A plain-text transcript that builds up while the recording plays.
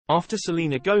after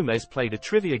Selena Gomez played a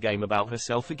trivia game about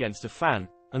herself against a fan,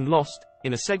 and lost.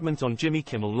 In a segment on Jimmy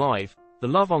Kimmel Live, the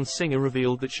Love On singer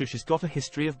revealed that she's got a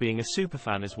history of being a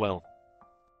superfan as well.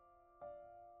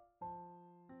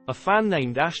 A fan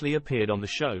named Ashley appeared on the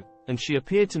show, and she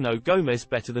appeared to know Gomez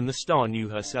better than the star knew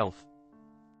herself.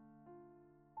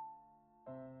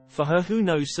 For her Who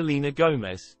Knows Selena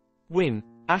Gomez win,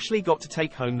 Ashley got to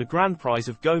take home the grand prize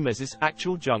of Gomez's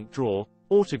actual junk drawer,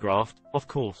 autographed, of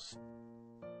course.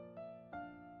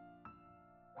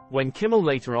 When Kimmel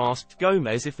later asked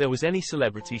Gomez if there was any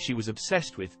celebrity she was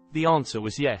obsessed with, the answer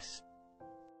was yes.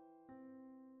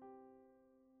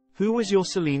 Who was your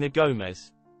Selena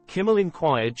Gomez? Kimmel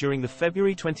inquired during the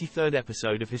February 23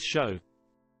 episode of his show.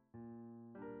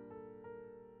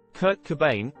 Kurt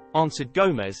Cobain, answered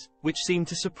Gomez, which seemed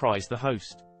to surprise the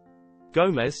host.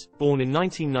 Gomez, born in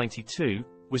 1992,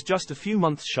 was just a few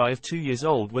months shy of 2 years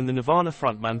old when the Nirvana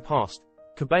frontman passed.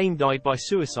 Cobain died by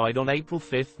suicide on April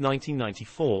 5,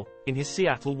 1994, in his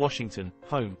Seattle, Washington,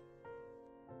 home.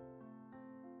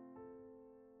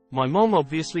 My mom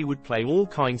obviously would play all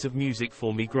kinds of music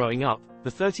for me growing up,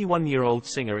 the 31-year-old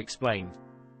singer explained.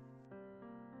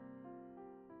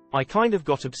 I kind of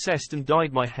got obsessed and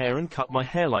dyed my hair and cut my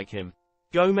hair like him.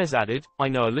 Gomez added, I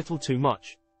know a little too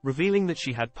much, revealing that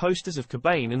she had posters of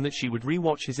Cobain and that she would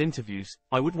re-watch his interviews.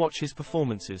 I would watch his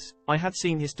performances. I had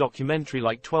seen his documentary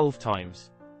like 12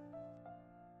 times.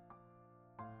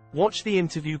 Watch the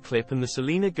interview clip and the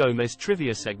Selena Gomez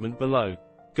trivia segment below.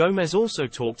 Gomez also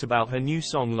talked about her new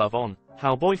song Love On,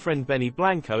 how boyfriend Benny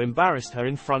Blanco embarrassed her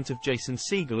in front of Jason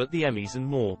Segel at the Emmys and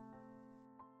more.